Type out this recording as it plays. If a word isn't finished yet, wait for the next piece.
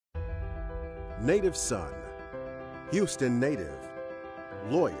native son, Houston native,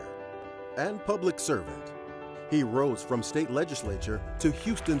 lawyer, and public servant. He rose from state legislature to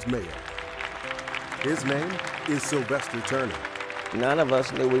Houston's mayor. His name is Sylvester Turner. None of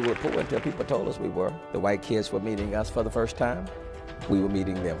us knew we were poor until people told us we were. The white kids were meeting us for the first time. We were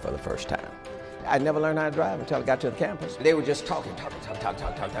meeting them for the first time. I never learned how to drive until I got to the campus. They were just talking.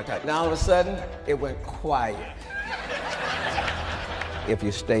 Now all of a sudden, it went quiet. If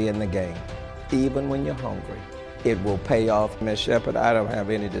you stay in the game, even when you're hungry, it will pay off. Ms. Shepard, I don't have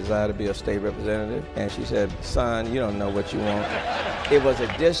any desire to be a state representative. And she said, son, you don't know what you want. It was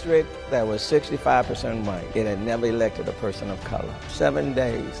a district that was 65% white. It had never elected a person of color. 7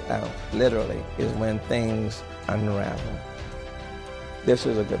 days out, literally, is when things unravel. This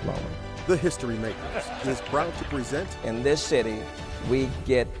is a good moment. The History Makers is proud to present In this city, we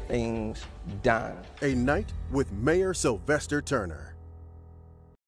get things done. A Night with Mayor Sylvester Turner.